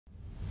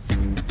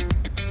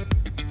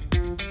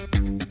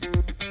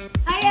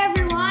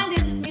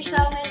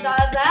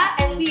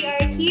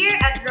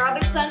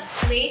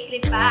place,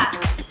 Lipa.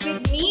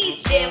 With me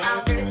is Jim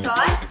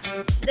Alderson,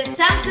 the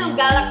Samsung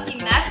Galaxy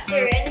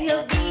Master, and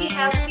he'll be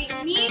helping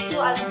me to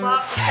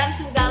unbox the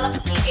Samsung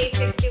Galaxy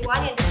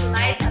A51 in this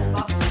live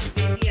unboxing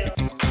video.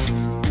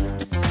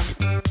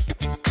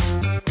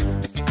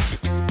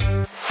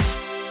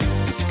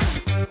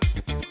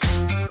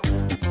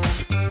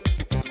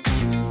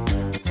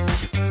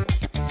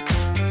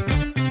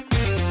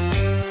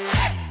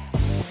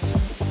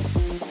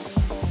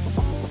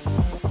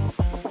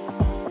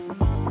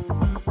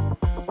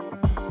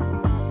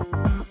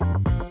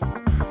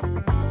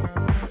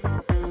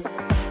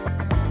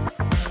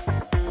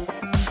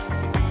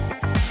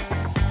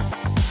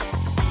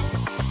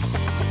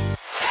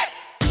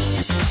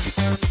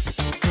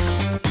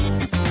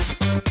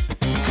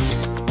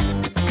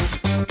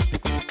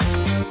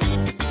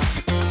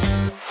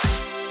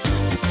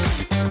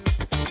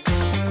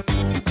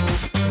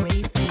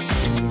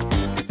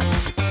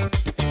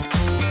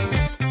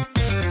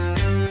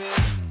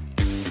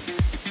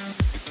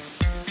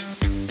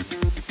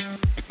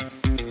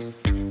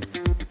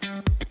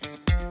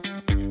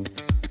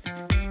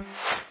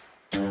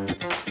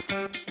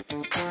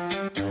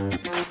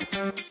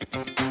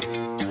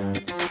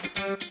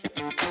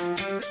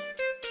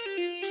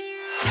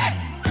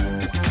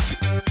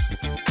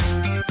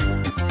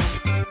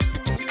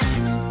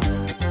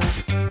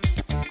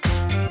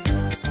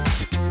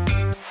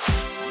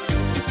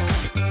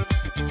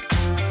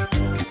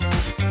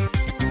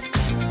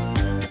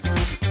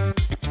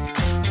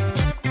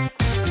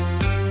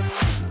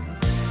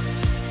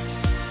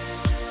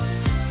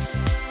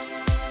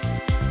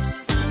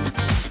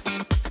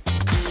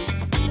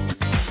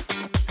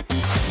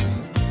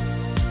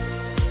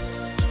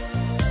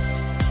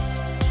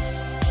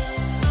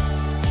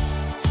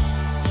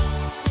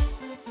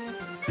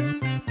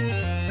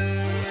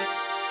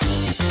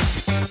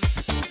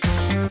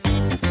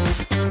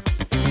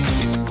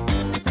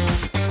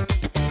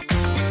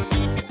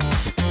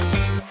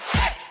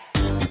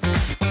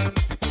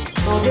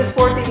 So this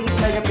 48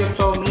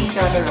 megapixel main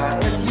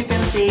camera is you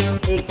can take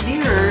a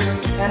clearer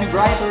and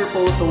brighter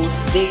photos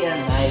day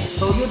and night.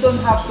 So you don't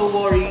have to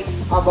worry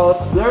about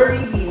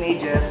blurry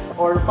images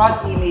or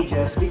fog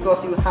images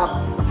because you have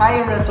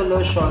high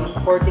resolution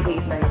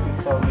 48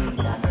 megapixel main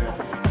camera.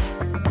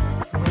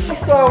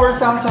 Next to our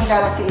Samsung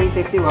Galaxy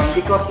A51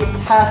 because it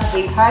has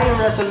a high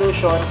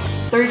resolution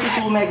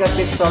 32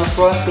 megapixel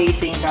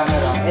front-facing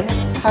camera, and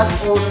it has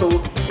also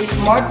a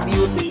smart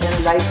beauty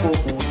and live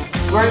focus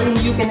wherein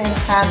you can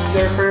enhance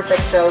your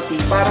perfect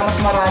selfie para mas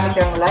marami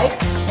kang likes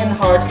and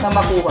hearts na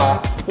makuha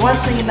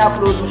once na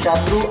in-upload mo siya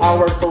through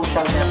our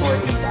social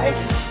networking site.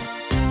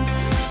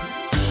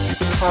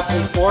 It has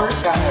a 4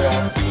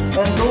 cameras,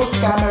 and those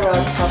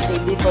cameras have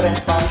a different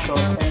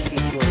functions and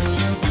features.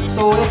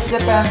 So it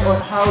depends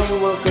on how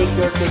you will take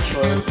your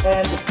pictures,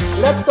 and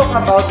let's talk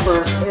about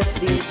first is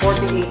the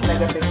 48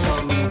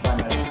 megapixel main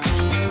camera.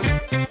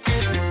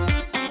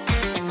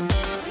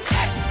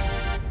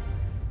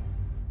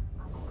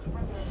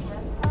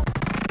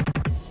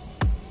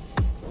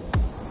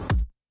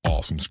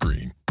 Awesome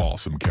screen,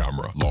 awesome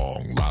camera,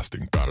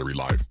 long-lasting battery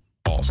life.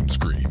 Awesome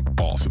screen,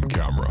 awesome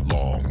camera,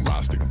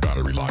 long-lasting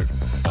battery life.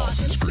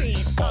 Awesome screen,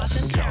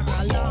 awesome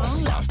camera,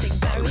 long-lasting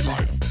battery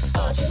life.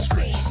 Awesome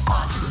screen,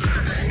 awesome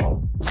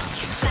camera,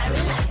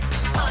 battery life.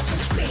 Awesome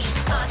screen,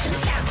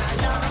 awesome camera,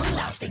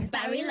 long-lasting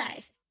battery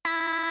life.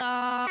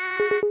 Awesome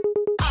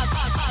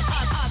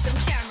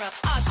camera,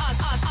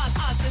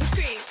 awesome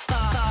screen,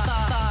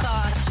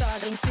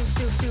 starting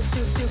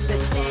super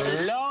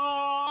steady.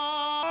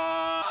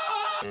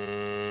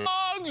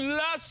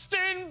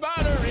 Long-lasting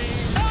battery.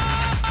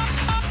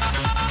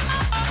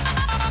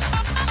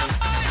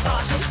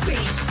 Awesome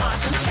screen,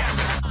 awesome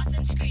camera,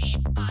 awesome screen,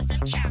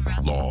 awesome camera.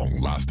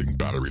 Long-lasting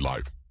battery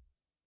life.